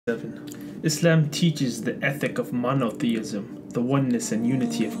7. Islam teaches the ethic of monotheism, the oneness and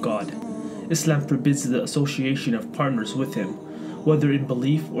unity of God. Islam forbids the association of partners with Him, whether in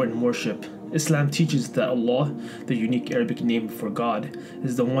belief or in worship. Islam teaches that Allah, the unique Arabic name for God,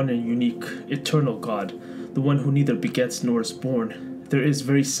 is the one and unique, eternal God, the one who neither begets nor is born. There is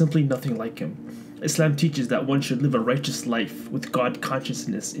very simply nothing like Him. Islam teaches that one should live a righteous life with God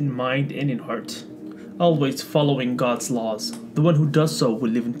consciousness in mind and in heart, always following God's laws. The one who does so will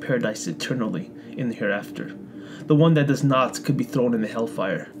live in paradise eternally in the hereafter. The one that does not could be thrown in the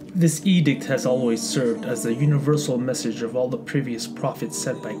hellfire. This edict has always served as the universal message of all the previous prophets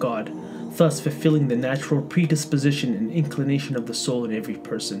sent by God, thus fulfilling the natural predisposition and inclination of the soul in every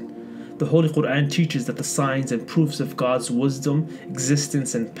person. The Holy Quran teaches that the signs and proofs of God's wisdom,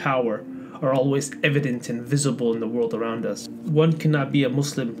 existence, and power are always evident and visible in the world around us. One cannot be a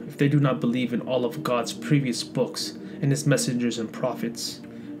Muslim if they do not believe in all of God's previous books and His messengers and prophets.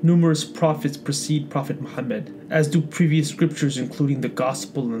 Numerous prophets precede Prophet Muhammad, as do previous scriptures including the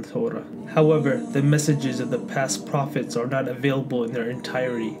Gospel and the Torah. However, the messages of the past prophets are not available in their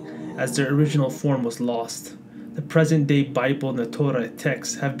entirety, as their original form was lost. The present-day Bible and the Torah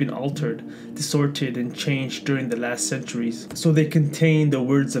texts have been altered, distorted, and changed during the last centuries, so they contain the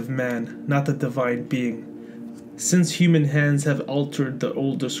words of man, not the divine being. Since human hands have altered the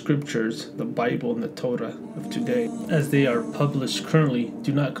older scriptures, the Bible and the Torah of today, as they are published currently,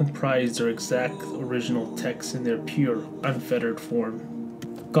 do not comprise their exact original texts in their pure, unfettered form.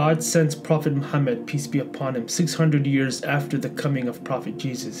 God sent Prophet Muhammad, peace be upon him, 600 years after the coming of Prophet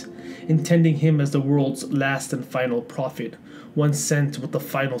Jesus, intending him as the world's last and final prophet, one sent with the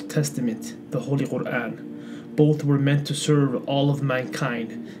final testament, the Holy Quran. Both were meant to serve all of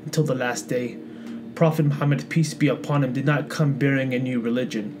mankind until the last day. Prophet Muhammad, peace be upon him, did not come bearing a new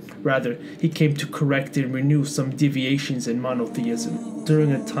religion. Rather, he came to correct and renew some deviations in monotheism.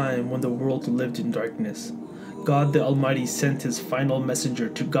 During a time when the world lived in darkness, God the Almighty sent His final messenger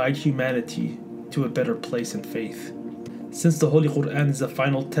to guide humanity to a better place in faith. Since the Holy Quran is the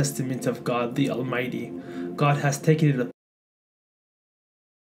final testament of God the Almighty, God has taken it